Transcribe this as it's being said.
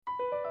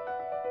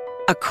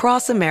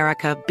Across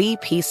America,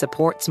 BP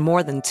supports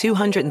more than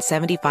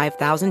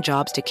 275,000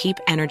 jobs to keep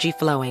energy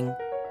flowing.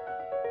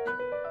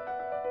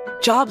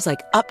 Jobs like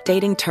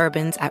updating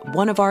turbines at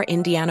one of our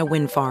Indiana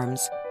wind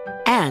farms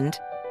and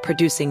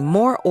producing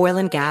more oil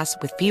and gas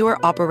with fewer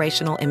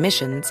operational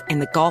emissions in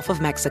the Gulf of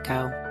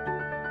Mexico.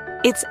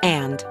 It's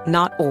and,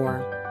 not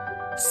or.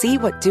 See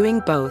what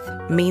doing both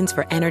means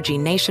for energy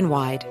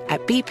nationwide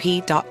at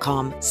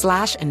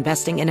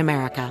bp.com/investing in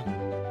America.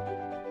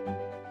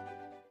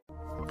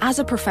 As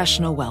a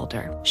professional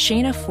welder,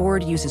 Shayna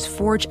Ford uses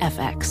Forge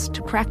FX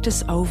to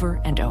practice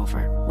over and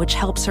over, which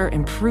helps her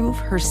improve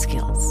her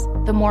skills.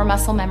 The more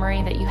muscle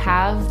memory that you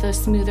have, the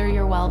smoother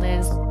your weld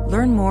is.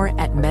 Learn more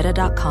at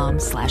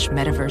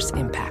meta.com/metaverse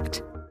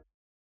impact.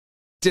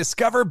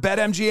 Discover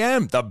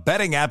BetMGM, the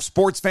betting app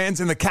sports fans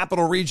in the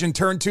capital region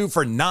turn to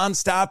for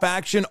nonstop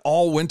action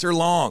all winter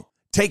long.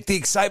 Take the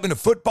excitement of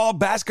football,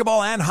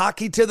 basketball, and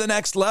hockey to the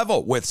next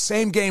level with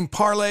same-game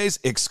parlays,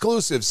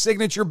 exclusive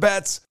signature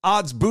bets,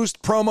 odds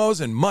boost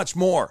promos, and much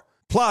more.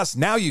 Plus,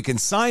 now you can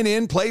sign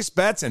in, place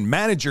bets, and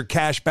manage your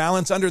cash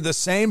balance under the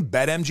same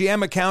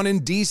BetMGM account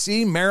in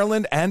D.C.,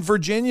 Maryland, and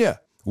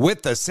Virginia.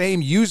 With the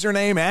same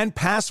username and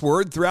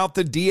password throughout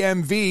the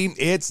DMV,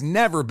 it's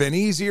never been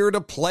easier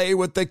to play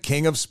with the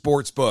king of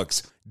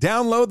sportsbooks.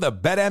 Download the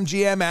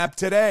BetMGM app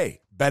today.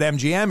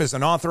 BetMGM is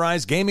an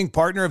authorized gaming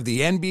partner of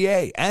the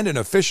NBA and an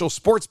official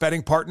sports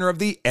betting partner of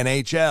the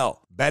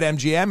NHL.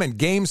 BetMGM and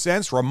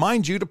GameSense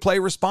remind you to play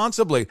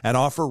responsibly and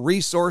offer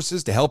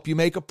resources to help you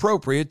make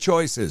appropriate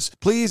choices.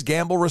 Please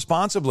gamble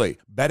responsibly.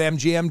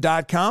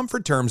 BetMGM.com for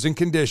terms and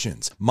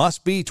conditions.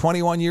 Must be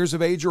 21 years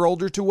of age or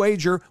older to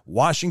wager.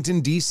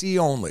 Washington, D.C.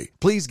 only.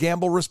 Please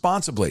gamble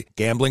responsibly.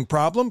 Gambling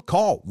problem?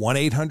 Call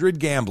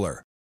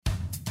 1-800-GAMBLER.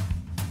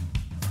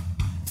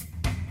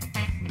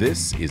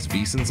 This is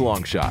VSiN's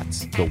Long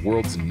Shots, the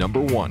world's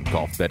 #1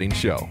 golf betting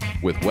show,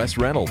 with Wes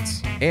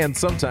Reynolds and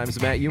sometimes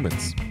Matt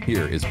Humans.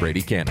 Here is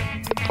Brady Cannon.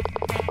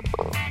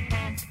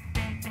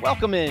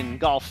 Welcome in,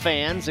 golf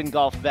fans and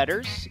golf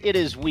bettors. It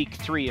is week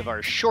 3 of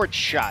our Short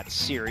Shots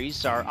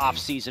series, our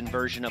off-season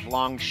version of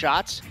Long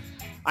Shots.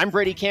 I'm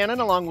Brady Cannon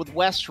along with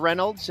Wes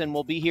Reynolds, and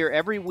we'll be here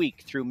every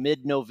week through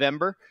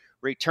mid-November,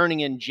 returning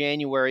in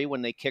January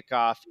when they kick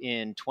off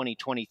in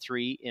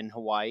 2023 in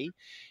Hawaii.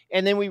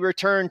 And then we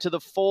return to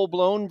the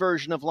full-blown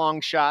version of Long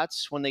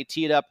Shots when they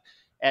tee it up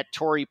at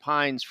Torrey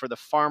Pines for the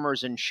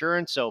Farmers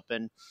Insurance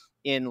Open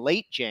in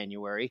late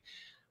January.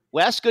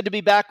 Wes, good to be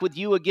back with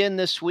you again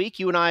this week.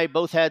 You and I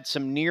both had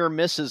some near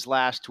misses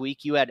last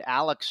week. You had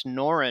Alex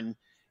Noren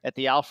at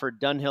the Alfred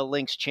Dunhill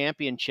Links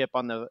Championship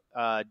on the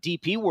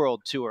DP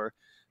World Tour,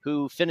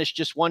 who finished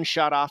just one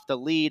shot off the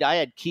lead. I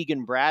had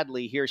Keegan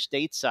Bradley here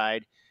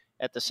stateside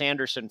at the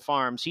Sanderson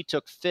Farms. He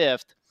took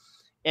 5th.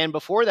 And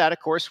before that, of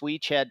course, we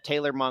each had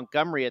Taylor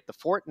Montgomery at the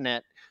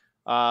Fortinet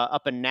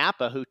up in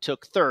Napa, who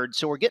took 3rd.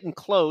 So we're getting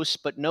close,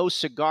 but no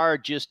cigar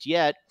just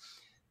yet.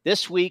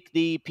 This week,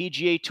 the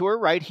PGA Tour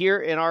right here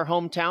in our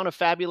hometown of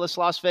fabulous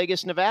Las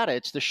Vegas, Nevada.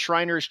 It's the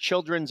Shriners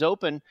Children's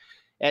Open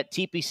at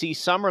TPC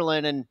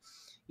Summerlin. And,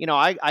 you know,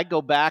 I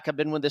go back. I've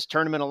been with this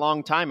tournament a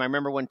long time. I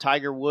remember when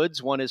Tiger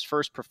Woods won his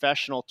first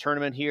professional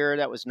tournament here.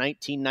 That was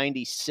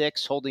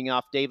 1996, holding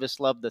off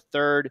Davis Love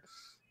III.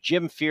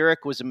 Jim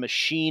Furyk was a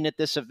machine at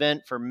this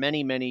event for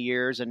many, many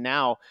years. And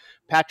now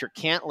Patrick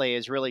Cantlay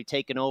has really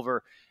taken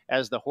over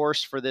as the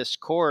horse for this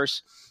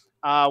course.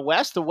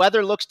 Wes, the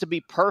weather looks to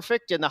be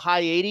perfect in the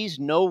high 80s,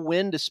 no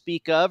wind to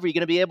speak of. Are you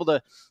going to be able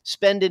to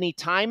spend any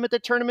time at the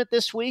tournament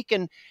this week?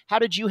 And how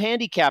did you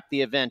handicap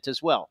the event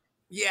as well?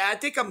 Yeah, I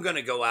think I'm going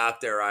to go out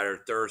there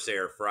either Thursday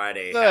or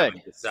Friday. Good.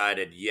 Haven't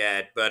decided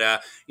yet.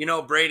 But,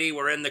 Brady,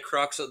 we're in the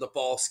crux of the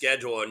fall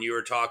schedule, and you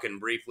were talking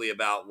briefly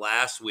about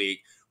last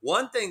week.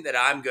 One thing that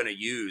I'm going to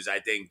use, I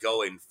think,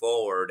 going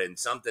forward, and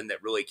something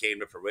that really came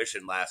to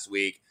fruition last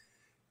week,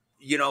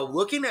 you know,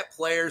 looking at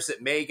players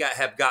that may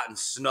have gotten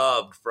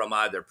snubbed from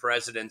either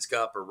President's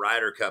Cup or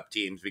Ryder Cup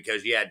teams,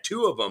 because you had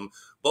 2 of them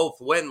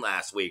both win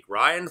last week.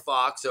 Ryan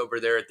Fox over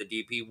there at the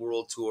DP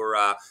World Tour,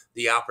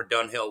 the Alfred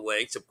Dunhill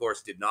Links, of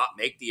course, did not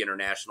make the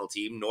international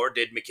team, nor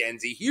did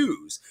Mackenzie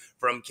Hughes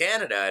from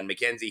Canada. And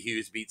Mackenzie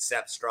Hughes beat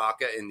Sepp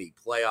Straka in the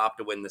playoff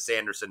to win the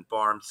Sanderson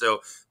Farm.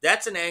 So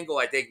that's an angle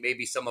I think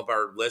maybe some of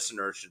our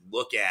listeners should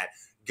look at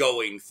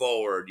going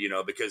forward, you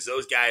know, because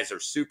those guys are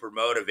super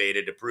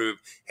motivated to prove,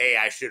 hey,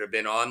 I should have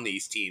been on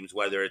these teams,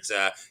 whether it's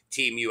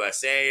Team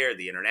USA or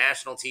the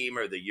international team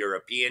or the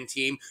European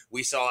team.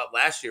 We saw it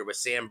last year with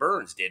Sam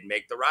Burns, did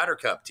make the Ryder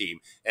Cup team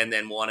and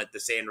then won at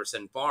the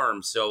Sanderson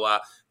Farm. So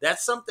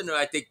that's something that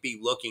I think be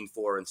looking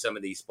for in some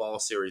of these fall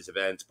series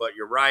events. But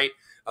you're right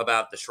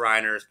about the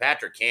Shriners.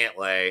 Patrick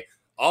Cantlay,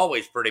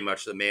 always pretty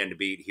much the man to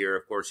beat here.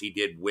 Of course, he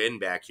did win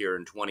back here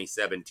in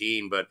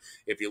 2017. But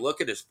if you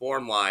look at his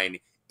form line,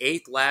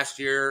 8th last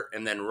year,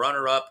 and then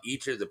runner-up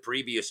each of the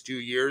previous 2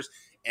 years,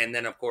 and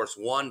then, of course,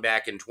 won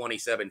back in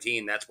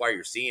 2017. That's why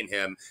you're seeing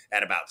him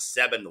at about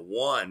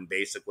 7-1,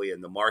 basically, in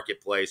the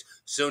marketplace.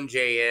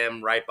 Sungjae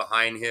Im right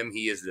behind him.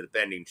 He is the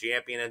defending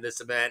champion in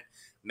this event.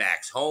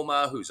 Max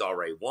Homa, who's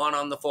already won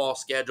on the fall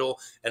schedule.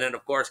 And then,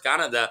 of course,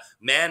 kind of the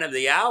man of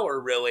the hour,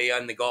 really,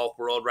 in the golf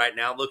world right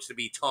now looks to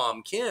be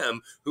Tom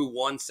Kim, who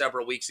won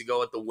several weeks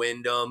ago at the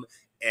Wyndham.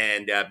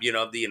 And,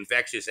 the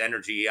infectious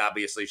energy he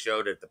obviously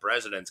showed at the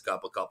President's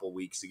Cup a couple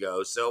weeks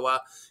ago. So,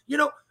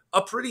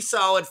 a pretty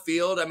solid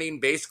field. I mean,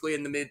 basically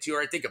in the mid-tier,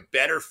 I think a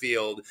better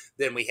field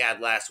than we had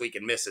last week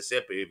in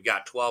Mississippi. We've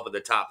got 12 of the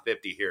top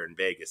 50 here in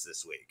Vegas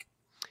this week.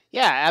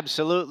 Yeah,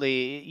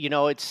 absolutely.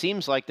 It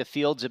seems like the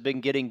fields have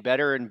been getting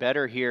better and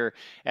better here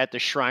at the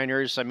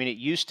Shriners. I mean, it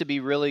used to be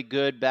really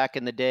good back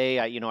in the day.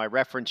 I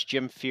referenced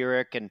Jim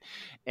Furyk,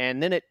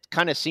 and then it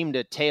kind of seemed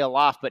to tail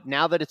off. But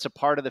now that it's a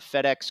part of the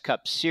FedEx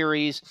Cup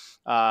Series,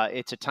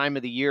 it's a time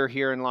of the year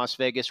here in Las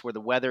Vegas where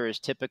the weather is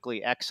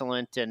typically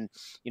excellent, and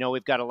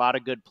we've got a lot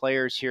of good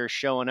players here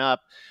showing up.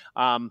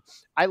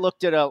 I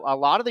looked at a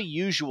lot of the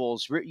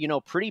usuals,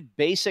 pretty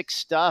basic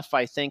stuff,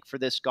 I think, for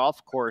this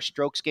golf course.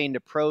 Strokes gained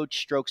approach,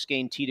 strokes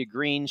gained tee to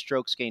green,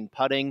 strokes gained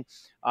putting,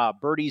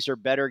 birdies are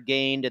better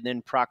gained, and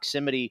then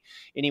proximity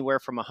anywhere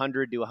from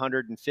 100 to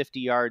 150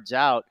 yards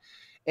out.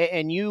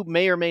 And you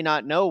may or may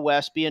not know,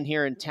 Wes, being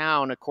here in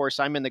town, of course,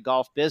 I'm in the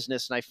golf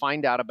business, and I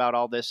find out about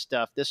all this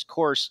stuff. This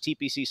course,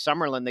 TPC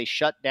Summerlin, they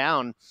shut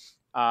down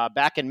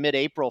back in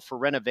mid-April for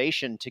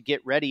renovation to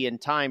get ready in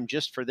time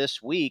just for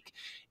this week.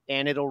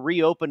 And it'll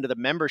reopen to the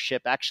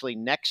membership actually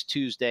next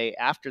Tuesday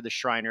after the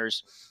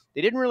Shriners.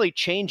 They didn't really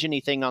change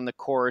anything on the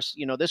course.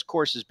 This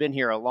course has been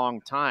here a long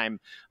time.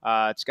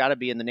 It's got to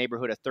be in the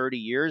neighborhood of 30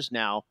 years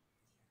now.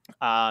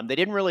 They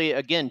didn't really,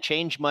 again,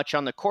 change much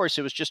on the course.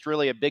 It was just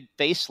really a big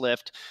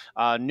facelift,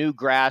 new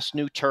grass,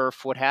 new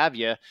turf, what have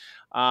you.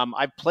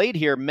 I've played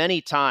here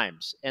many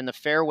times, and the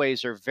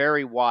fairways are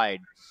very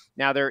wide.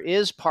 Now, there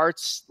is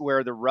parts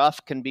where the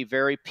rough can be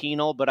very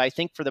penal, but I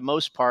think for the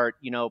most part,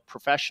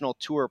 professional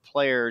tour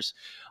players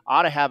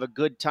ought to have a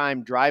good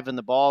time driving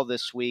the ball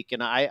this week.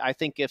 And I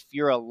think if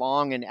you're a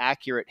long and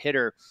accurate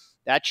hitter,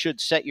 that should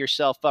set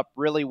yourself up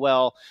really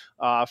well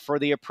for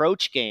the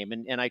approach game.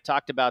 And I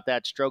talked about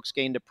that strokes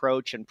gained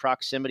approach and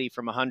proximity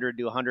from 100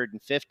 to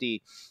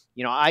 150.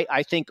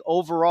 I think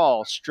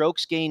overall,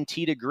 strokes gained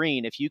tee to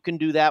green, if you can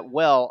do that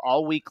well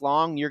all week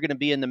long, you're going to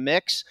be in the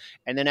mix.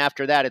 And then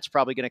after that, it's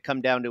probably going to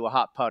come down to a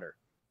hot putter.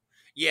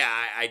 Yeah,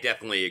 I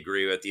definitely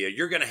agree with you.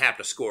 You're going to have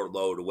to score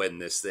low to win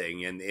this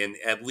thing, and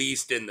at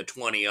least in the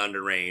 20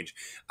 under range,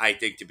 I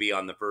think, to be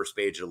on the first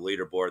page of the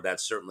leaderboard.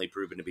 That's certainly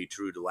proven to be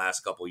true the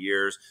last couple of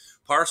years.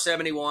 Par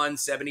 71,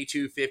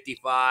 72,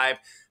 55.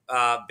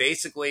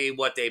 Basically,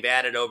 what they've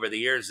added over the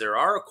years, there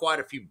are quite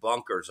a few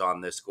bunkers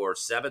on this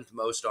course. 7th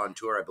most on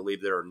tour. I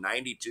believe there are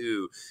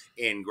 92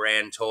 in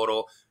grand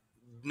total.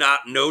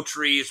 No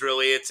trees,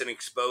 really. It's an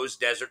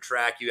exposed desert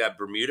track. You have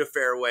Bermuda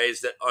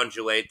fairways that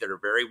undulate, that are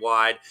very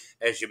wide.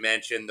 As you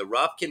mentioned, the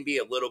rough can be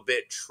a little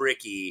bit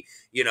tricky,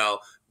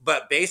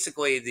 but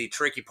basically the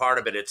tricky part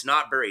of it, it's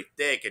not very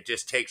thick. It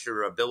just takes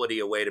your ability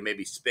away to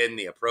maybe spin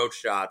the approach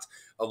shots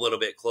a little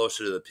bit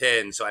closer to the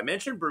pin. So I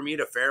mentioned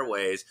Bermuda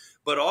fairways,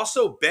 but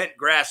also bent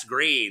grass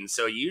greens.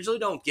 So you usually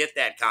don't get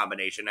that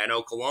combination. I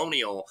know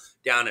Colonial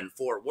down in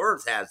Fort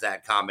Worth has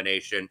that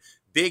combination.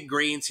 Big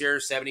greens here,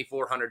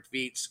 7,400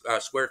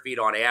 square feet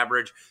on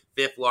average,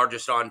 5th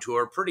largest on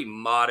tour, pretty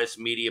modest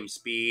medium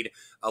speed,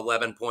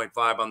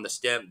 11.5 on the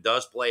stem,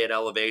 does play at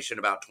elevation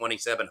about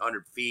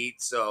 2,700 feet.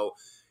 So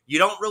you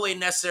don't really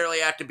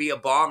necessarily have to be a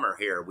bomber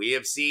here. We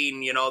have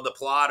seen, the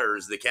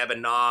plotters, the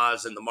Kevin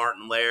Nas and the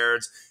Martin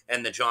Lairds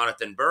and the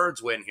Jonathan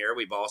Birds win here.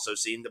 We've also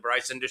seen the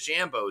Bryson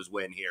DeChambeaus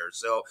win here.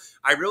 So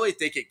I really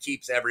think it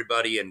keeps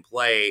everybody in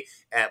play,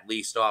 at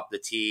least off the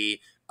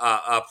tee.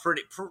 A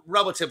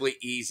relatively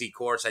easy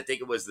course. I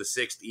think it was the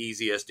 6th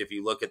easiest if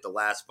you look at the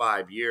last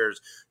 5 years.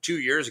 2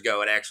 years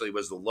ago, it actually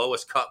was the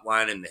lowest cut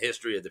line in the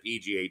history of the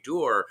PGA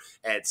Tour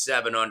at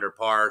 7 under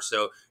par.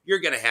 So you're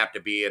going to have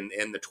to be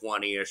in the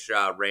 20-ish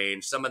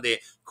range. Some of the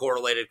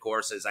correlated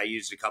courses, I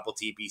used a couple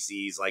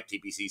TPCs like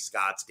TPC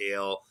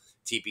Scottsdale,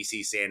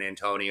 TPC San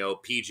Antonio,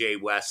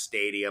 PJ West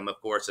Stadium, of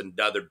course,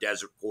 another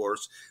desert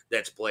course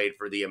that's played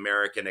for the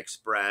American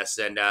Express.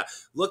 And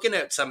looking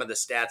at some of the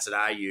stats that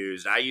I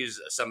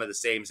used some of the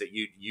same that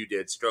you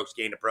did. Strokes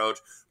gained approach,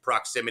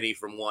 proximity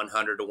from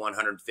 100 to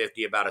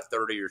 150. About a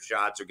third of your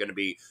shots are going to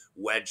be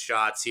wedge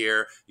shots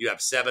here. You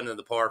have 7 of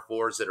the par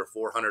 4s that are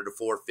 400 to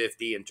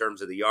 450 in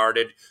terms of the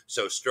yardage.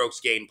 So strokes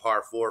gained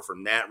par 4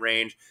 from that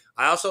range.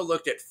 I also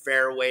looked at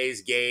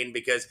fairways gained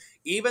because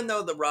even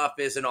though the rough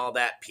isn't all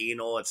that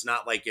penal, it's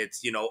not like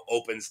it's,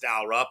 open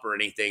style rough or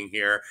anything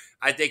here.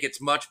 I think it's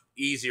much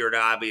easier to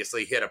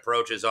obviously hit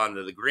approaches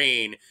onto the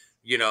green,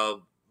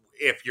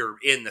 if you're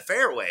in the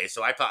fairway.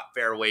 So I thought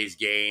fairways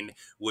gained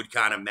would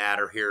kind of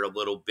matter here a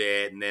little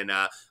bit. And then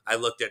I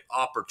looked at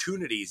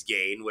opportunities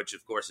gained, which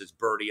of course is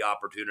birdie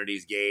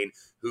opportunities gained,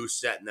 who's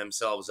setting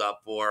themselves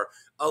up for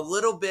a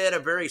little bit, a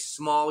very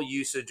small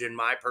usage in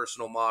my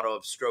personal motto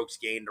of strokes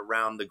gained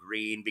around the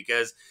green,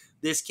 because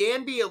this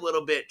can be a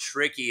little bit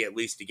tricky, at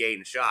least to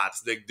gain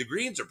shots. The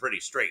greens are pretty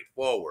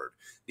straightforward,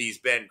 these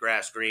bent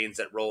grass greens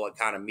that roll at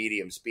kind of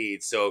medium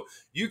speed. So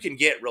you can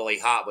get really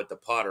hot with the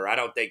putter. I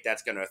don't think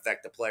that's going to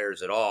affect the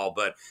players at all.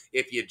 But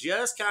if you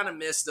just kind of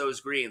miss those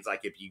greens,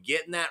 like if you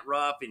get in that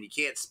rough and you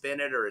can't spin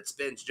it or it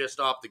spins just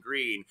off the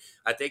green,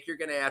 I think you're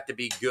going to have to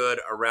be good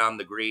around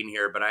the green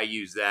here. But I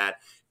use that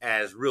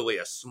as really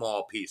a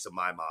small piece of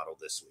my model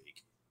this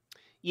week.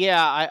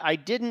 Yeah, I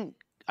didn't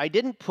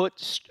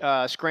put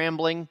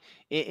scrambling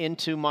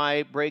into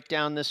my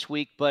breakdown this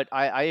week, but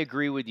I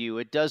agree with you.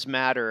 It does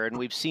matter, and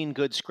we've seen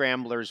good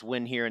scramblers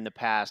win here in the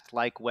past,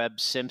 like Webb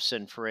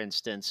Simpson, for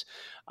instance.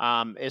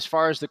 As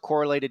far as the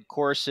correlated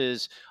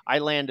courses, I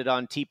landed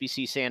on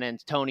TPC San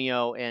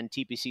Antonio and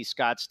TPC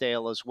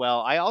Scottsdale as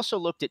well. I also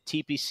looked at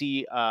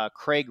TPC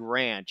Craig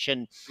Ranch,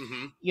 and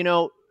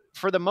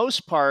for the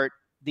most part,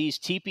 these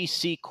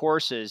TPC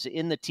courses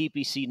in the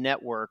TPC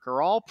network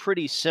are all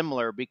pretty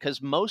similar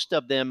because most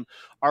of them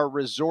are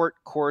resort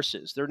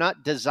courses. They're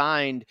not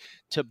designed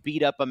to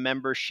beat up a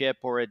membership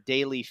or a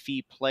daily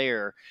fee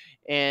player.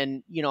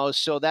 And,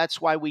 so that's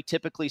why we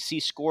typically see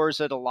scores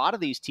at a lot of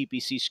these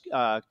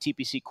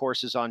TPC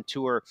courses on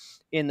tour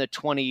in the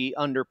 20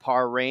 under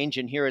par range.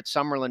 And here at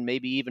Summerlin,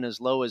 maybe even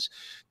as low as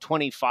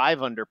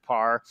 25 under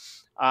par.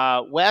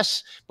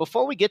 Wes,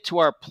 before we get to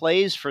our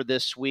plays for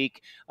this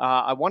week,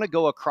 I want to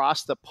go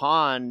across the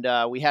pond.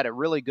 We had a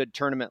really good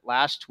tournament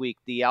last week,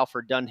 the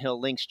Alfred Dunhill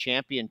Links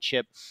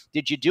Championship.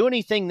 Did you do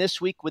anything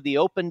this week with the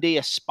Open de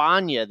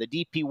España, the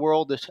DP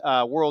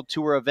World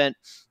Tour event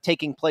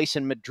taking place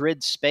in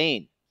Madrid,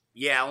 Spain?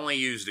 Yeah, I only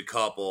used a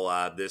couple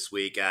this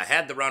week. I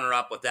had the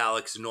runner-up with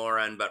Alex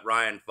Noren, but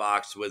Ryan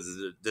Fox was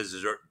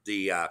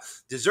the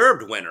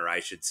deserved winner, I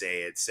should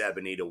say, at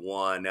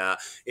 70-1.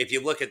 If you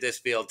look at this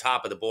field,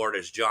 top of the board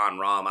is Jon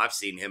Rahm. I've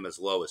seen him as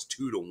low as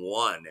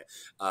 2-1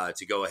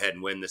 to go ahead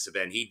and win this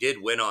event. He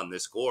did win on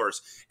this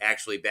course,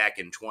 actually, back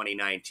in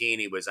 2019.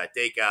 He was, I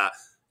think,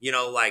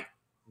 like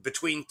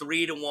between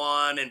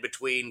 3-1 and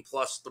between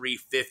plus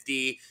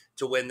 350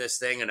 to win this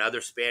thing.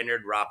 Another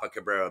Spaniard, Rafa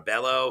Cabrera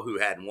Bello, who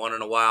hadn't won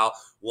in a while,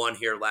 won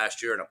here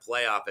last year in a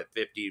playoff at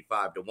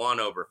 55-1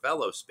 over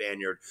fellow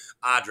Spaniard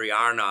Adri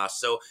Arnaus.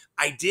 So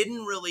I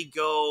didn't really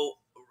go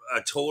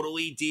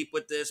totally deep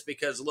with this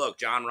because, look,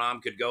 Jon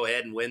Rahm could go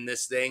ahead and win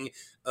this thing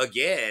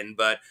again,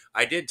 but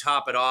I did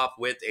top it off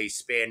with a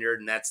Spaniard,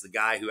 and that's the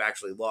guy who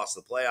actually lost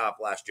the playoff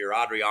last year,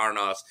 Adri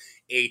Arnaus,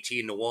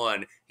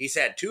 18-1. He's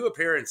had 2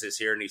 appearances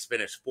here, and he's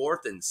finished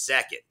 4th and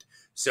 2nd.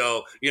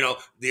 So,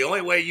 the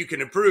only way you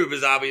can improve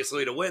is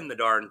obviously to win the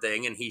darn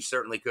thing, and he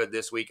certainly could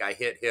this week. I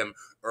hit him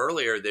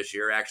earlier this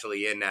year,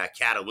 actually in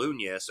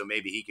Catalunya, so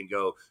maybe he can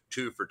go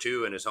 2 for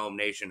 2 in his home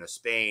nation of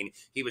Spain.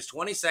 He was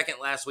 22nd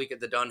last week at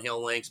the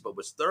Dunhill Links, but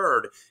was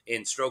 3rd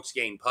in strokes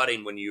gained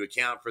putting when you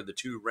account for the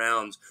 2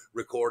 rounds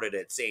recorded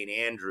at St.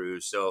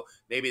 Andrews. So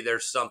maybe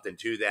there's something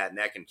to that, and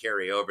that can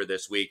carry over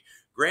this week.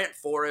 Grant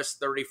Forrest,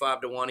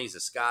 35-1. He's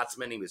a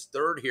Scotsman. He was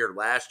 3rd here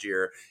last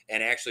year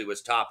and actually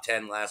was top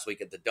 10 last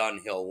week at the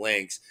Dunhill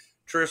Links.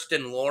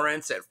 Tristan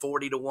Lawrence at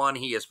 40-1.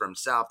 He is from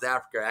South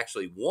Africa.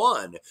 Actually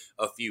won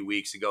a few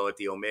weeks ago at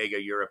the Omega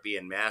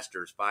European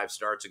Masters, 5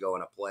 starts ago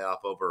in a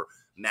playoff over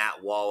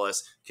Matt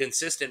Wallace.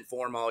 Consistent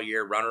form all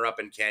year, runner-up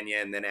in Kenya,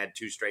 and then had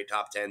 2 straight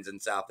top 10s in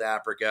South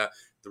Africa,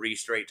 3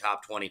 straight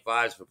top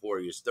 25s before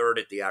he was 3rd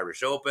at the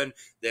Irish Open,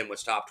 then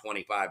was top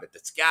 25 at the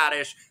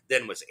Scottish,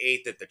 then was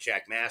 8th at the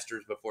Czech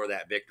Masters before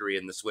that victory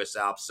in the Swiss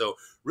Alps. So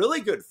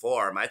really good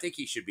form. I think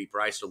he should be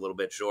priced a little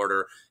bit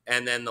shorter.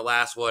 And then the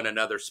last one,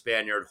 another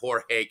Spaniard,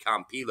 Jorge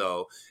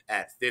Campillo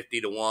at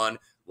 50-1.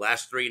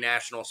 Last 3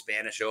 national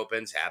Spanish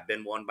Opens have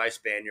been won by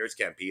Spaniards.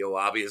 Campillo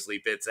obviously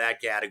fits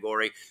that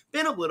category.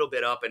 Been a little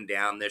bit up and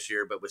down this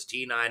year, but was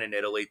T9 in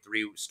Italy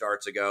 3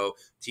 starts ago,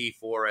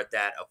 T4 at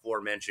that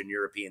aforementioned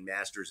European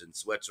Masters in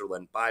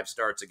Switzerland 5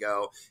 starts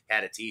ago,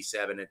 had a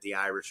T7 at the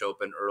Irish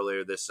Open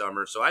earlier this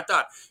summer. So I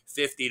thought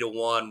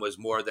 50-1 was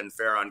more than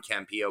fair on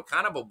Campillo.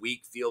 Kind of a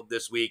weak field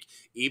this week,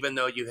 even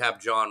though you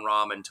have Jon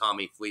Rahm and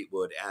Tommy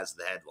Fleetwood as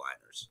the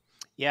headliners.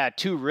 Yeah,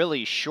 2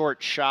 really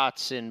short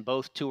shots in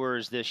both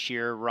tours this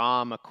year.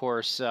 Rahm, of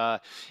course,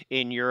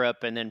 in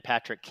Europe, and then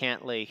Patrick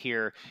Cantlay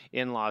here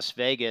in Las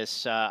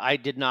Vegas. I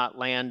did not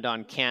land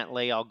on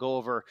Cantlay. I'll go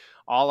over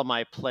all of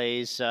my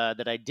plays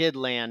that I did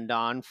land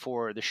on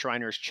for the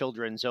Shriners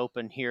Children's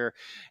Open here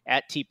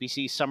at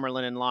TPC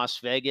Summerlin in Las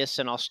Vegas.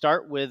 And I'll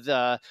start with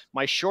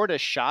my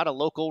shortest shot, a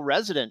local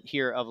resident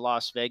here of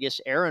Las Vegas,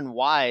 Aaron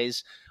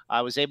Wise.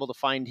 I was able to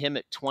find him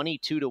at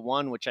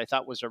 22-1, which I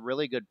thought was a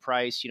really good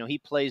price. He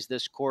plays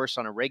this course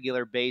on a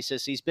regular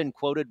basis. He's been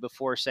quoted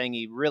before saying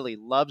he really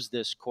loves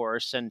this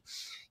course. And,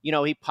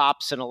 he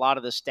pops in a lot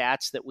of the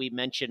stats that we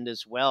mentioned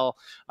as well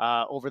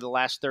over the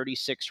last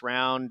 36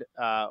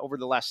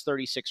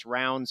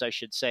 rounds, I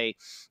should say.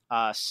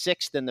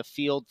 6th in the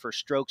field for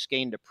strokes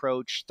gained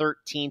approach,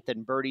 13th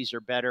in birdies or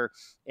better,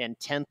 and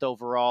 10th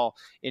overall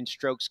in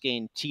strokes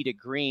gained tee to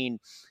green.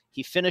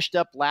 He finished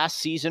up last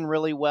season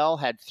really well,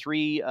 had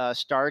 3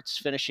 starts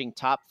finishing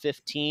top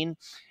 15.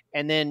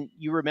 And then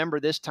you remember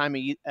this time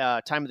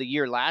of the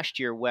year last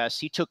year, Wes,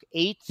 he took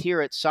 8th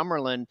here at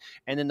Summerlin.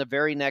 And then the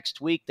very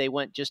next week, they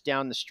went just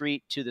down the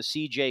street to the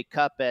CJ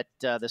Cup at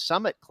the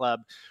Summit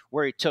Club,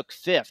 where he took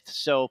 5th.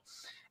 So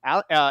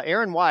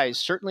Aaron Wise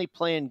certainly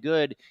playing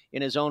good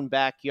in his own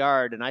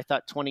backyard. And I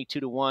thought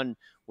 22-1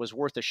 was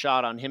worth a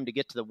shot on him to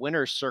get to the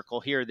winner's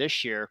circle here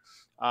this year.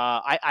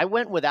 I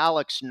went with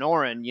Alex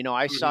Noren. You know,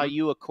 I saw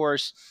you, of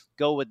course,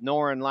 go with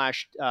Noren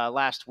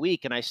last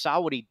week, and I saw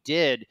what he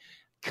did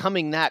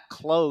coming that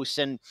close.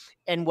 And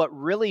what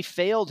really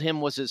failed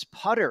him was his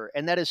putter.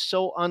 And that is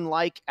so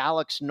unlike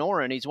Alex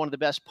Noren. He's one of the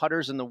best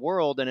putters in the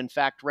world, and in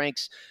fact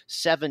ranks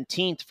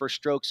 17th for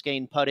strokes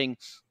gained putting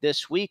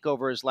this week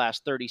over his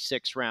last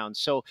 36 rounds.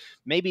 So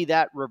maybe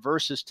that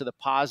reverses to the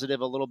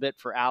positive a little bit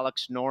for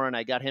Alex Noren.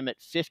 I got him at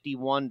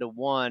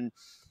 51-1.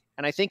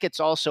 And I think it's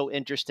also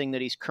interesting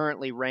that he's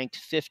currently ranked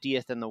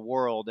 50th in the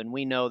world. And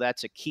we know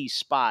that's a key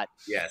spot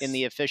in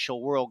the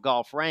official world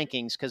golf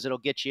rankings because it'll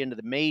get you into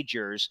the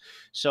majors.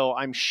 So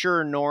I'm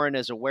sure Noren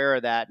is aware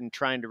of that and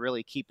trying to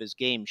really keep his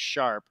game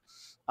sharp.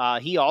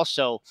 He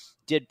also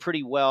did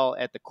pretty well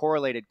at the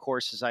correlated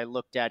courses I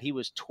looked at. He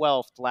was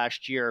 12th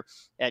last year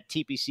at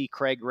TPC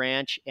Craig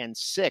Ranch and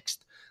 6th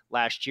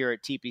last year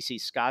at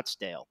TPC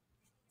Scottsdale.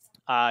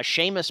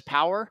 Seamus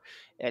Power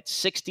at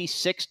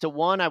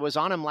 66-1. I was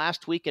on him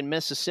last week in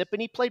Mississippi,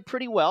 and he played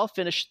pretty well,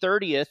 finished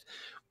 30th.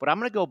 But I'm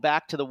going to go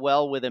back to the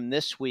well with him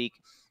this week.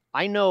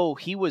 I know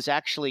he was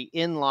actually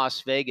in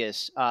Las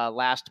Vegas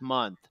last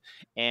month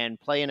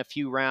and playing a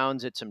few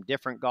rounds at some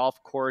different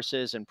golf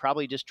courses and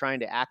probably just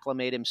trying to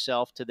acclimate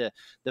himself to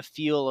the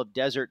feel of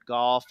desert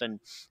golf. And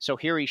so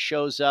here he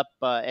shows up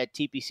at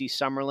TPC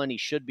Summerlin. He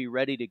should be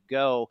ready to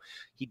go.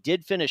 He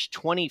did finish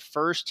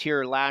 21st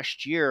here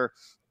last year,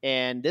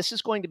 and this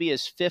is going to be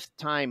his 5th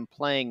time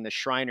playing the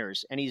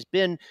Shriners. And he's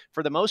been,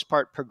 for the most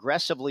part,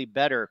 progressively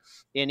better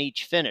in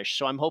each finish.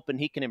 So I'm hoping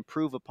he can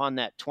improve upon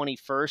that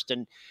 21st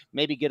and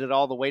maybe get it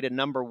all the way to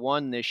number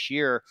 1 this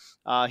year.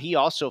 He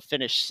also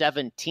finished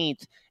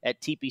 17th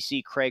at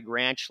TPC Craig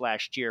Ranch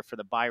last year for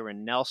the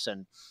Byron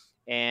Nelson.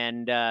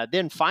 And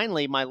then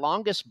finally, my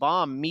longest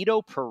bomb,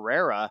 Mito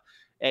Pereira,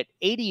 at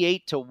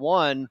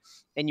 88-1.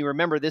 And you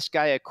remember this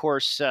guy, of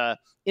course,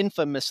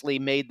 infamously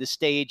made the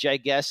stage, I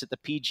guess, at the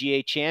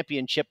PGA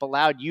Championship,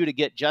 allowed you to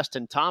get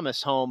Justin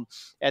Thomas home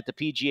at the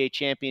PGA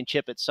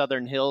Championship at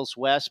Southern Hills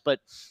West. But,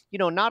 you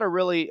know, not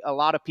a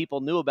lot of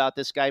people knew about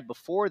this guy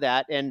before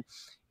that. And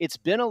it's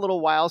been a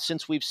little while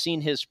since we've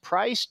seen his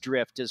price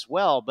drift as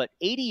well. But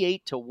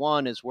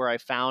 88-1 is where I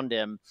found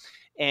him.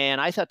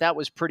 And I thought that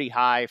was pretty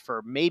high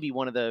for maybe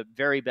one of the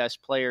very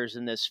best players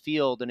in this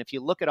field. And if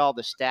you look at all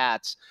the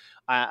stats,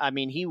 I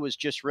mean, he was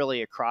just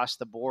really across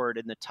the board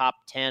in the top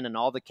 10 in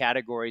all the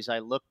categories I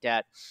looked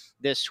at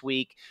this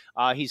week.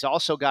 He's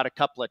also got a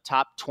couple of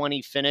top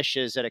 20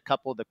 finishes at a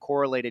couple of the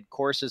correlated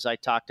courses I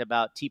talked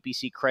about,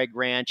 TPC Craig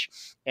Ranch,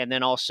 and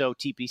then also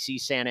TPC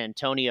San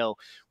Antonio,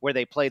 where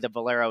they play the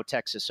Valero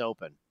Texas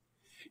Open.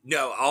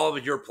 No, all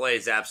of your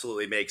plays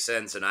absolutely make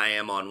sense, and I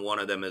am on one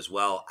of them as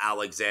well.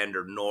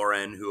 Alexander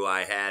Noren, who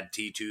I had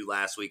T2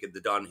 last week at the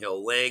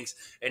Dunhill Links.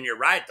 And you're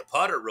right, the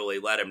putter really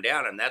let him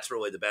down, and that's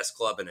really the best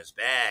club in his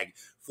bag.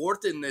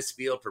 4th in this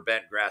field for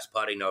bent grass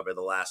putting over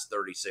the last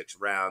 36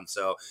 rounds.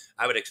 So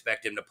I would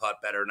expect him to putt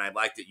better. And I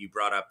like that you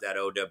brought up that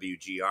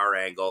OWGR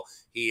angle.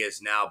 He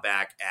is now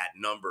back at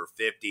number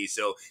 50.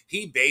 So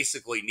he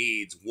basically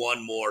needs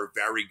one more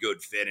very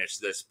good finish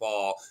this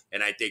fall.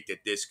 And I think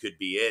that this could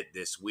be it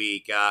this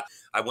week.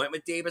 I went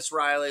with Davis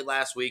Riley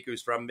last week,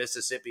 who's from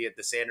Mississippi at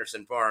the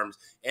Sanderson Farms.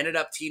 Ended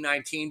up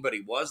T19, but he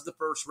was the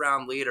first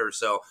round leader.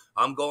 So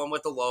I'm going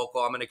with the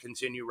local. I'm going to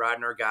continue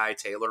riding our guy,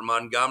 Taylor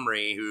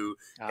Montgomery, who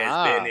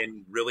has been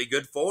in really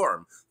good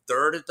form.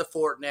 3rd at the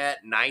Fortinet,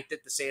 9th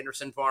at the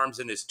Sanderson Farms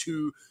in his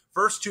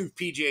first two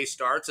PGA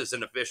starts as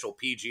an official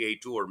PGA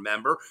Tour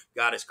member.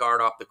 Got his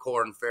card off the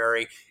Corn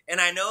Ferry.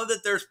 And I know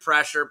that there's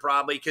pressure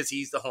probably because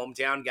he's the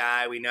hometown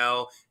guy. We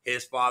know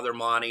his father,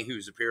 Monty,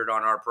 who's appeared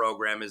on our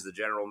program, is the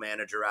general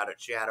manager out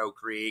at Shadow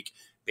Creek,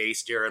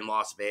 based here in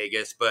Las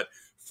Vegas. But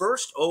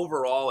first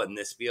overall in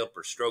this field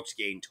for strokes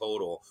gained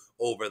total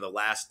over the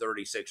last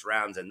 36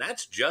 rounds, and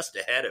that's just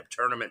ahead of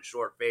tournament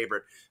short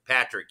favorite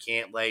Patrick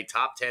Cantlay,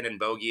 top 10 in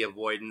bogey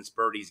avoidance,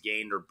 birdies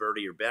gained or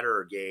birdie or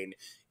better gained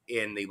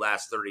in the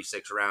last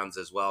 36 rounds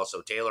as well.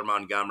 So Taylor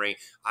Montgomery,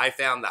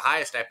 the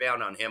highest I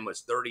found on him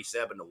was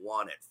 37-1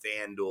 at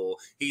FanDuel.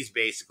 He's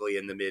basically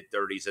in the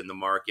mid-30s in the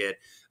market.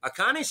 A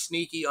kind of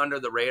sneaky under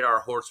the radar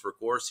horse for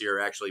course here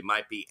actually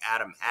might be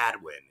Adam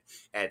Hadwin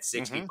at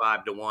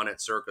 65-1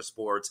 at Circa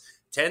Sports.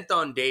 10th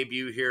on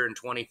debut here in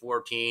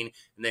 2014,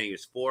 and then he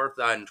was 4th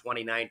on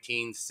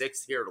 2019,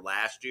 6th here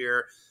last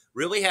year.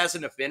 Really has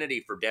an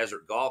affinity for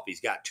desert golf. He's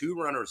got 2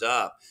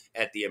 runners-up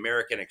at the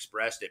American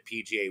Express at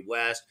PGA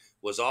West,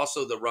 was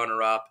also the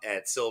runner-up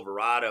at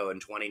Silverado in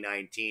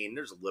 2019.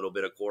 There's a little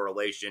bit of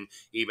correlation,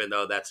 even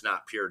though that's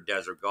not pure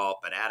desert golf.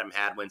 But Adam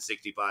Hadwin,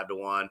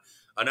 65-1.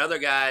 Another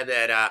guy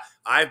that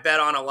I've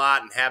bet on a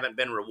lot and haven't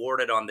been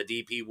rewarded on the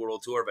DP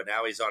World Tour, but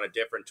now he's on a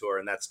different tour,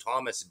 and that's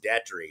Thomas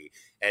Detry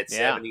at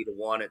 70-1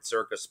 1 at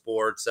Circa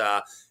Sports.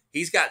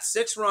 He's got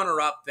 6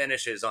 runner-up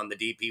finishes on the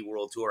DP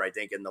World Tour, I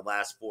think, in the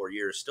last 4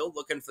 years. Still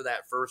looking for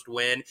that first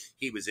win.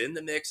 He was in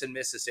the mix in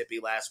Mississippi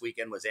last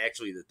weekend, was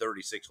actually the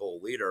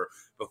 36-hole leader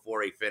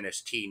before he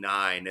finished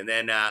T9. And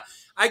then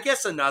I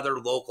guess another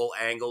local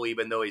angle,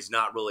 even though he's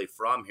not really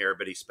from here,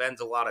 but he spends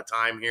a lot of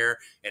time here,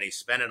 and he's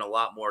spending a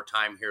lot more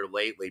time here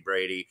lately,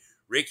 Brady.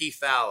 Rickie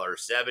Fowler,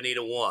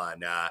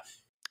 70-1.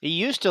 He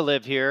used to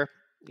live here.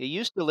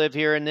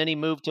 And then he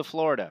moved to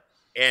Florida.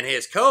 And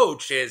his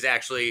coach is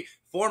actually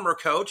former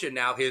coach, and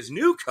now his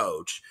new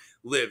coach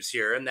lives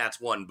here, and that's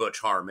one Butch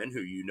Harmon,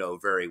 who you know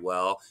very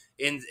well.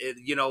 And,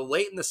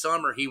 late in the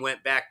summer, he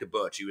went back to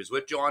Butch. He was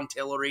with John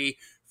Tillery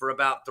for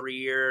about 3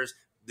 years.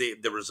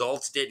 The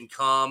results didn't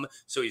come,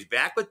 so he's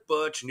back with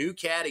Butch. New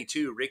caddy,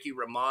 too, Ricky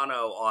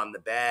Romano on the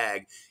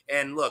bag.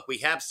 And, look, we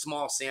have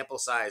small sample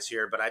size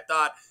here, but I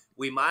thought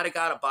we might have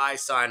got a buy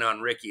sign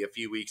on Ricky a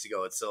few weeks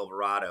ago at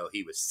Silverado.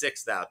 He was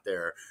 6th out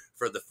there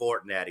for the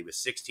Fortinet. He was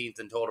 16th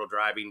in total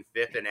driving,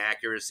 5th in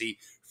accuracy,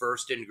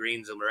 1st in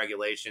greens and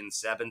regulation,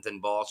 7th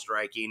in ball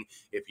striking.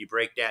 If you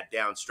break that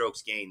down,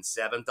 strokes gained,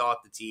 7th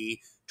off the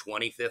tee,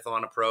 25th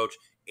on approach,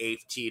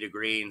 8th tee to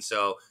green.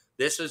 So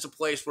this is a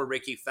place where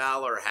Rickie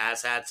Fowler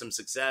has had some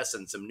success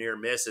and some near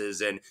misses,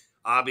 and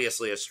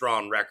obviously a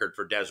strong record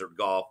for desert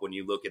golf when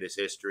you look at his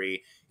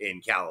history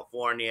in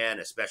California and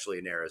especially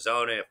in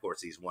Arizona. Of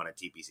course, he's won at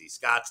TPC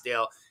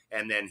Scottsdale,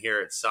 and then here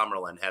at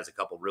Summerlin has a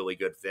couple really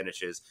good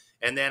finishes,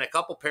 and then a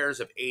couple pairs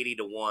of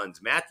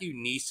 80-1s. Matthew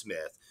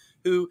NeSmith,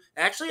 who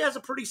actually has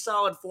a pretty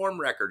solid form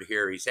record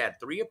here. He's had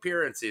 3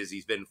 appearances.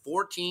 He's been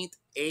 14th,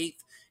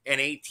 8th, and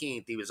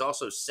 18th. He was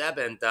also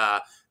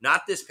 7th,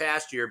 not this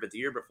past year, but the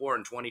year before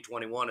in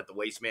 2021 at the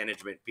Waste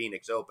Management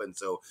Phoenix Open.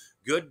 So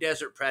good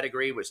desert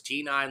pedigree, was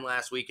T9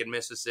 last week in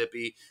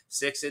Mississippi,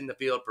 6th in the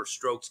field for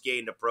strokes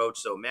gained approach.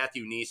 So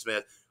Matthew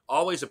NeSmith,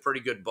 always a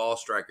pretty good ball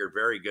striker,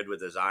 very good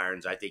with his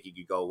irons. I think he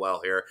could go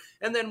well here.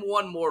 And then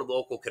one more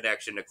local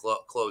connection to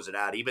close it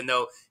out. Even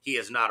though he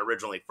is not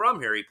originally from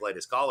here, he played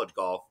his college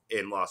golf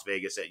in Las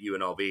Vegas at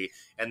UNLV,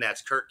 and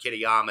that's Kurt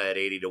Kitayama at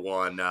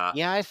 80-1.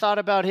 Yeah, I thought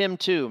about him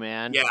too,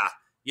 man.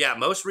 Yeah,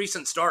 most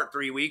recent start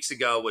 3 weeks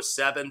ago was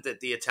 7th at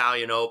the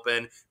Italian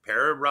Open,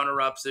 pair of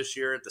runner-ups this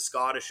year at the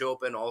Scottish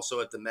Open, also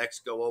at the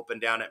Mexico Open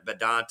down at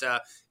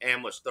Vedanta,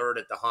 and was 3rd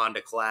at the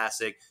Honda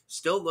Classic.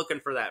 Still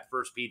looking for that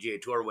first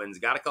PGA Tour wins.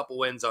 Got a couple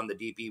wins on the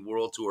DP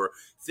World Tour.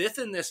 5th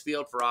in this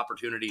field for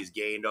opportunities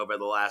gained over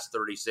the last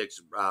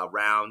 36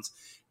 rounds.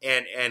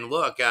 And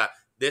look,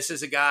 this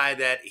is a guy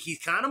that he's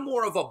kind of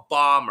more of a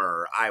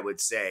bomber, I would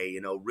say,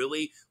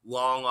 really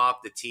long off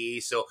the tee.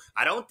 So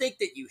I don't think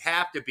that you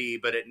have to be,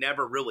 but it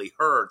never really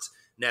hurts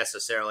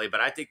necessarily.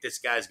 But I think this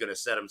guy's going to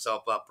set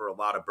himself up for a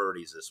lot of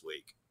birdies this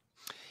week.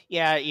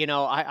 Yeah,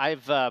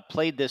 I've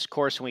played this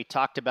course, and we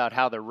talked about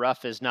how the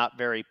rough is not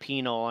very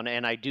penal,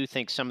 and I do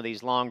think some of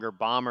these longer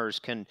bombers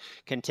can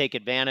take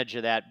advantage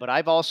of that. But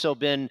I've also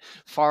been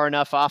far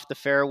enough off the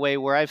fairway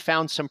where I've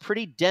found some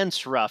pretty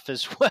dense rough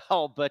as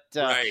well. But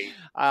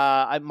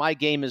my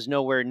game is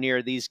nowhere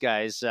near these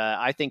guys.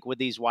 I think with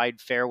these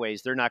wide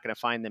fairways, they're not going to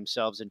find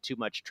themselves in too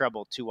much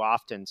trouble too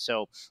often.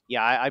 So,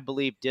 yeah, I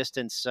believe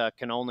distance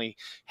can only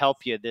help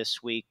you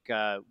this week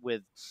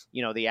with,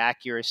 the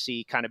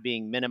accuracy kind of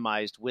being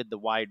minimized with the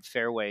wide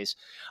fairways.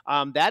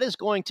 That is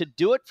going to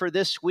do it for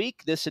this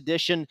week, this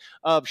edition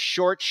of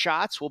Short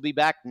Shots. We'll be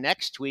back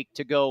next week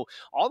to go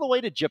all the way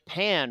to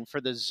Japan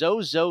for the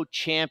Zozo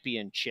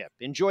Championship.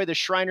 Enjoy the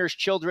Shriners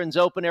Children's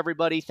Open,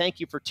 everybody. Thank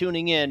you for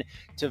tuning in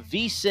to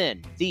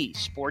VSiN, the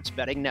Sports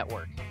Betting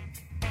Network.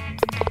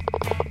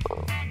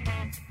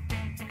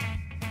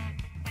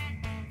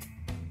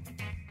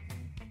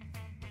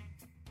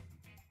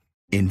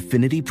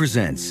 Infiniti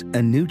presents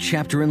a new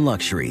chapter in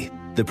luxury,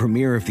 the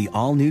premiere of the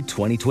all-new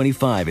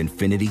 2025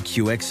 Infiniti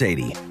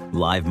QX80,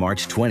 live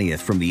March 20th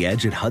from the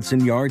Edge at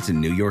Hudson Yards in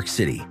New York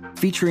City,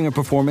 featuring a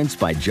performance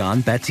by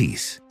John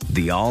Batiste.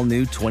 The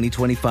all-new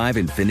 2025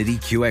 Infiniti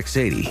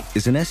QX80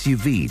 is an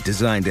SUV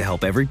designed to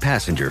help every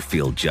passenger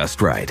feel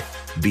just right.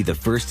 Be the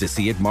first to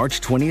see it March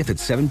 20th at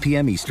 7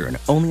 p.m. Eastern,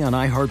 only on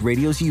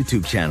iHeartRadio's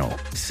YouTube channel.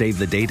 Save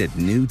the date at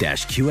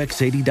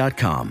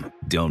new-QX80.com.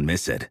 Don't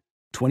miss it.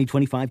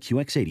 2025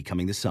 QX80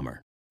 coming this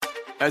summer.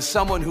 As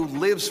someone who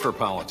lives for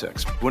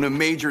politics, when a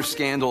major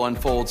scandal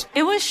unfolds,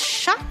 it was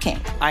shocking.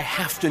 I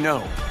have to know,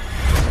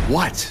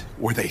 what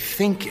were they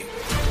thinking?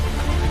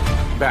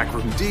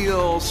 Backroom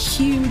deals,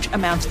 huge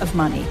amounts of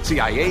money,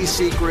 CIA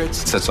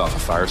secrets, sets off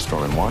a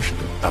firestorm in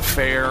Washington,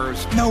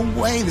 affairs. No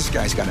way this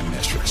guy's got a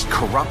mistress.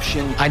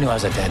 Corruption. I knew I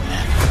was a dead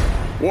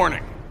man.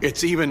 Warning,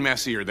 it's even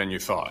messier than you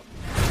thought.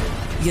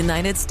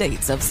 United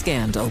States of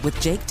Scandal with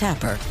Jake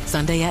Tapper,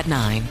 Sunday at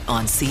 9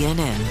 on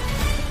CNN.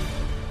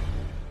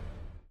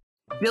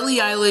 Billie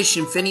Eilish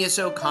and Phineas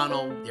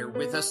O'Connell, they're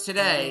with us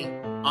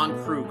today on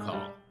Crew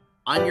Call.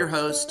 I'm your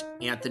host,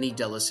 Anthony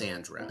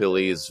D'Alessandro.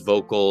 Billie's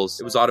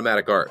vocals, it was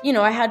automatic art.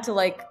 I had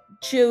to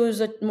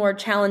choose a more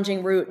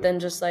challenging route than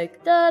just da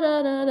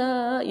da da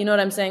da. You know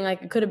what I'm saying?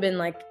 It could have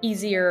been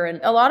easier. And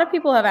a lot of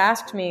people have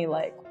asked me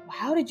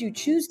how did you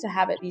choose to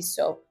have it be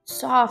so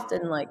soft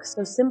and like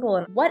so simple?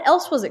 And what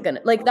else was it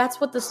gonna, like,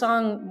 that's what the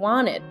song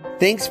wanted.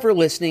 Thanks for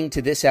listening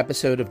to this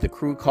episode of the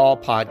Crew Call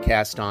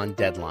podcast on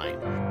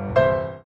Deadline.